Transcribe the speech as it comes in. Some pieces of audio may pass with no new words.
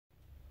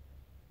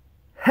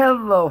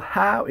Hello,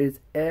 how is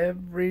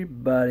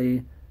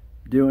everybody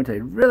doing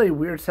today? Really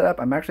weird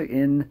setup. I'm actually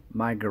in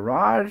my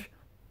garage,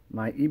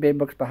 my eBay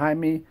book's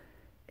behind me,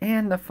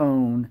 and the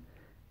phone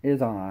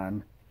is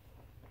on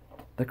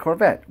the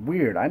Corvette.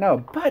 Weird, I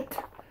know,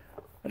 but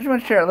I just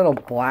want to share a little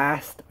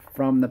blast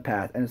from the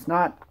past. And it's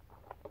not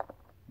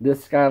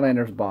this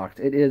Skylanders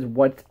box. It is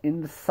what's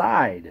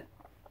inside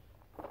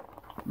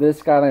this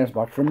Skylanders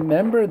box.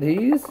 Remember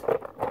these?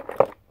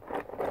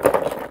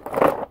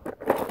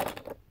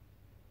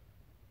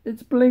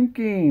 It's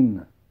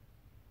blinking.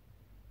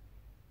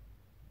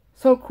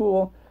 So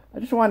cool. I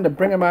just wanted to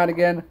bring them out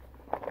again.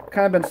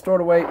 Kind of been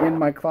stored away in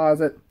my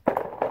closet.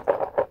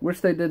 Wish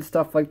they did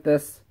stuff like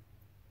this.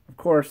 Of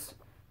course,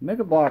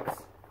 Mega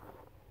BLOKS,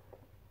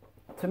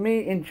 to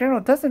me, in general,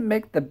 doesn't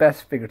make the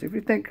best figures. If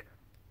you think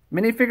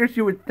minifigures,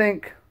 you would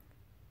think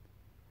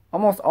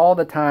almost all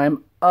the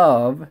time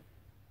of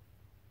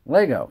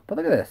Lego. But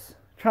look at this.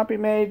 Trumpy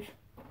Mage.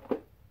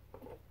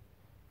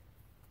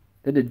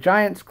 They did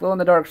Giants,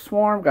 glow-in-the-dark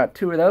Swarm. Got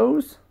 2 of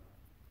those.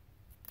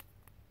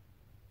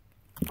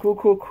 Cool,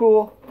 cool,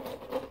 cool.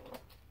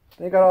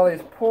 They got all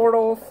these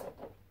portals.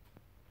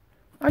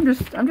 I'm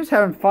just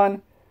having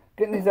fun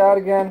getting these out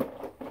again.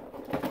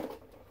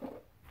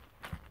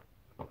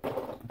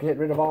 Get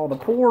rid of all the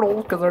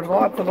portals because there's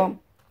lots of them.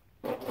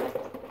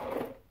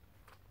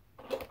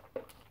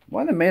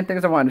 One of the main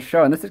things I wanted to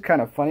show, and this is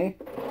kind of funny.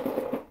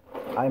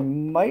 I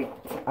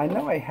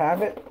know I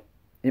have it.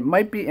 It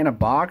might be in a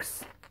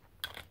box.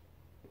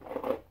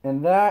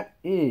 And that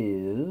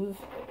is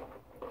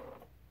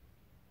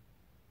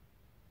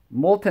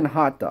molten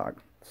hot dog.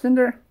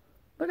 Cinder,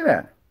 look at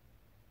that.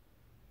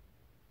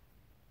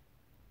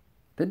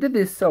 They did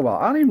these so well.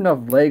 I don't even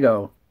know if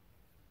Lego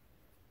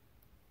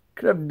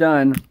could have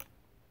done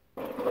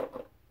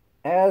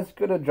as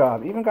good a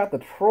job. Even got the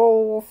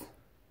trolls.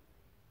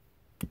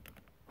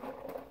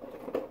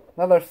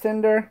 Another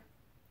Cinder.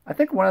 I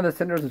think one of the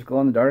Cinders is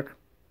glow in the dark.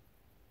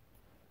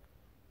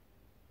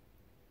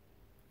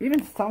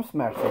 Even some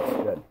Smash looks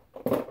good.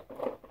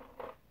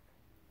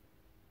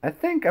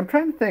 I'm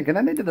trying to think, and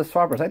then they did the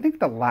swappers. I think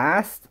the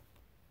last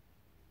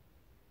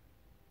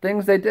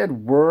things they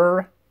did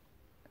were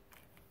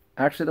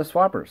actually the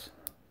swappers.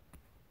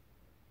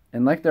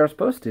 And like they're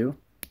supposed to,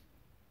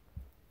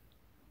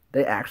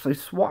 they actually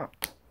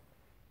swapped.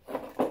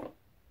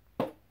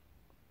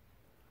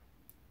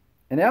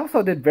 And they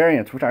also did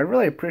variants, which I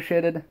really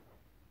appreciated.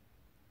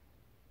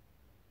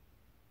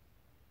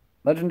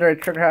 Legendary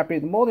Trigger Happy.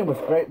 The molding was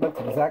great.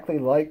 Looked exactly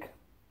like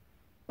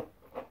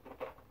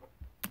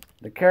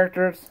the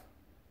characters.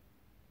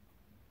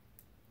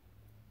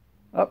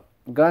 Oh,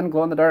 gun,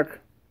 glow in the dark.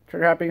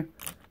 Trigger Happy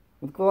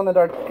with glow in the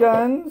dark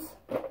guns.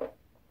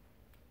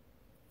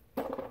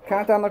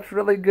 Countdown looks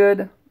really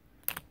good.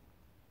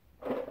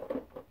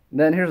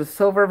 Then here's the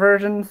silver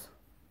versions.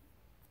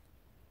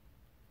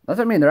 That's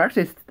what I mean. They're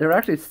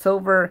actually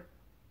silver.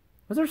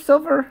 Was there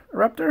silver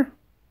Eruptor?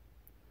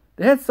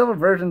 They had silver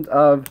versions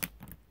of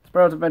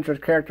Sparrow's Adventures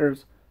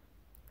characters,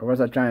 or was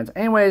that Giants?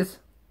 Anyways,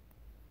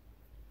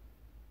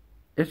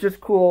 it's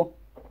just cool.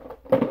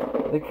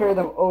 They carry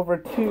them over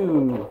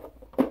to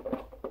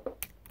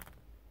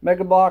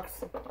Mega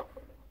BLOKS.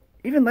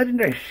 Even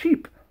Legendary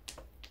Sheep.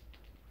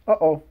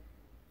 Uh-oh.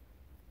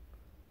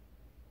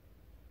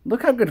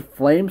 Look how good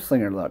Flame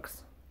Slinger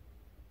looks.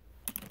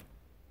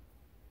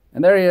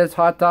 And there he is,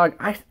 Hot Dog.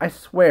 I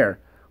swear,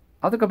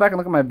 I'll have to go back and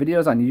look at my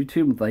videos on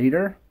YouTube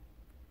later.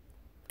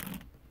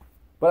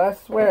 But I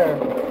swear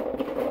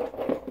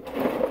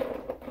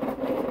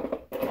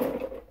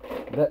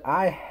that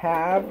I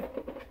have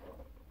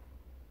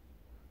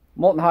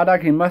Molten Hot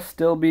Dog. He must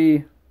still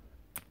be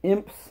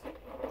Imps.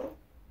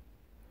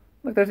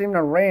 Look, there's even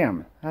a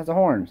ram. It has the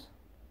horns.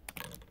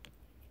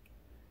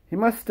 He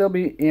must still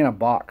be in a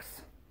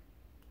box.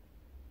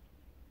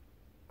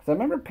 Because I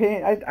remember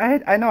paying...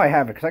 I know I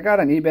have it because I got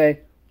it on eBay.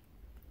 It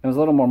was a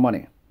little more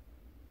money.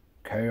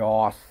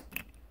 Chaos.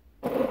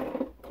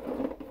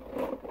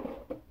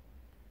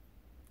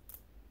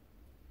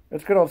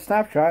 It's a good old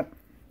snapshot.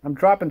 I'm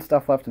dropping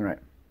stuff left and right.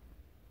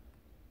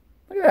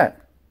 Look at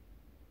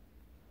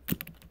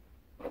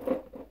that.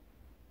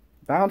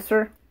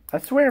 Bouncer. I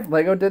swear if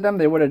Lego did them,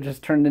 they would have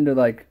just turned into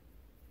like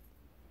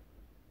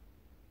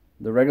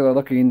the regular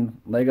looking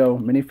Lego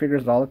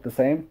minifigures that all look the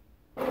same.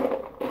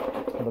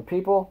 For the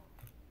people.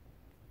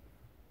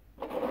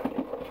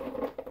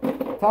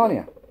 I'm telling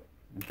you.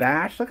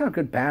 Bash. Look how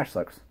good Bash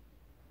looks.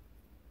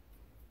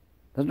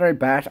 Legendary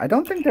Bash. I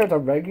don't think there's a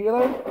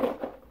regular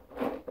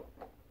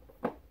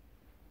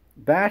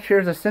Bash.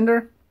 Here's a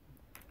Cinder.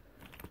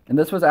 And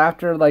this was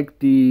after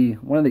like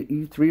one of the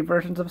E3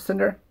 versions of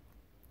Cinder.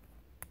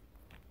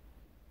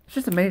 It's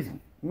just amazing.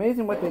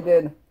 Amazing what they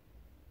did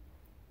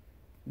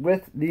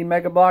with the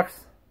Mega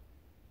BLOKS.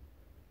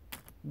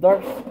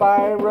 Dark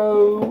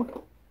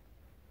Spyro.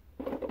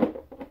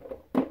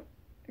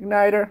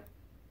 Igniter.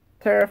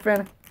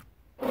 Terrafin.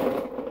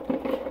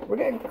 We're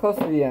getting close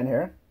to the end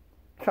here.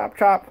 Chop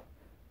Chop.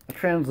 A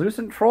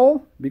translucent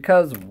troll.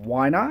 Because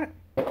why not?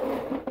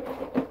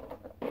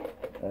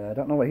 I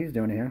don't know what he's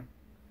doing here.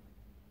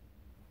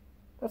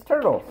 That's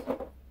turtles.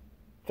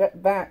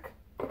 Jetback.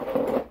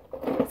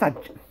 It's not...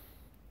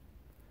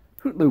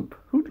 Hoot Loop.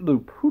 Hoot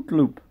Loop. Hoot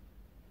Loop.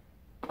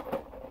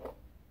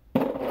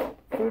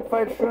 Food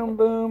Fight Shroom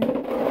Boom.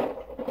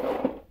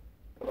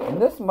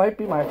 And this might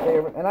be my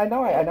favorite. And I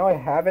know I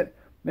have it.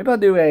 Maybe I'll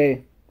do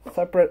a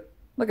separate...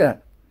 Look at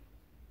that.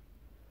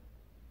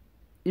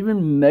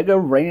 Even Mega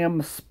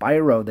Ram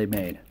Spyro they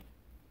made.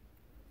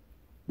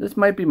 This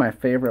might be my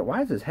favorite.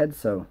 Why is his head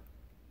so...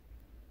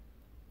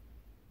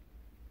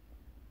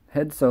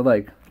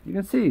 like... You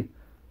can see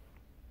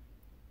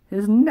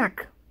his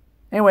neck.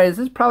 Anyways,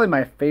 this is probably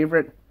my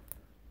favorite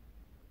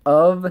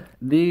of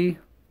the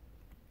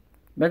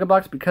Mega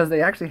BLOKS because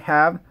they actually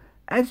have,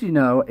 as you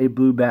know, a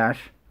Blue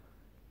Bash.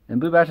 And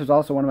Blue Bash is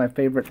also one of my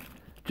favorite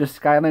just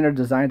Skylander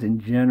designs in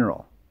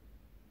general.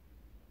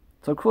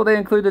 So cool they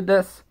included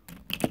this.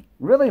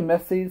 Really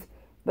miss these.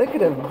 They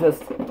could have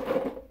just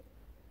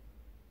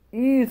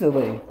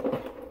easily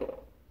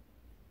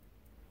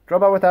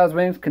drove out without his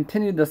wings,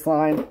 continued this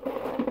line,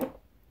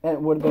 and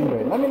it would have been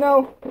great. Let me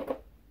know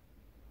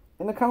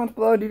in the comments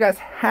below, do you guys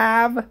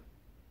have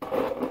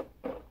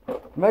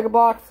Mega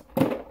BLOKS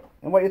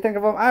and what you think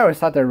of them? I always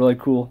thought they're really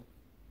cool.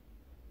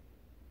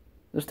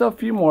 There's still a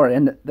few more,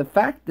 and the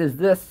fact is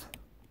this.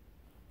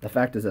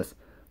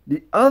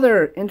 The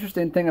other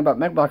interesting thing about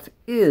Mega BLOKS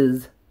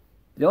is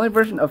the only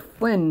version of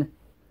Flynn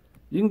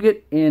you can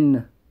get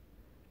in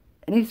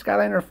any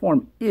Skylander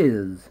form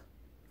is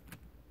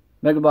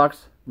Mega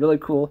BLOKS. Really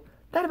cool.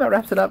 That about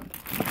wraps it up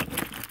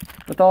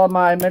with all of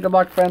my Mega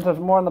BLOKS friends. There's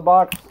more in the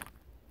box,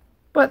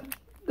 but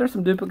there's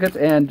some duplicates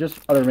and just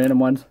other random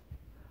ones.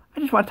 I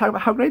just want to talk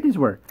about how great these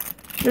were.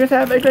 You guys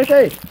have a great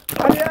day.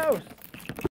 Adios!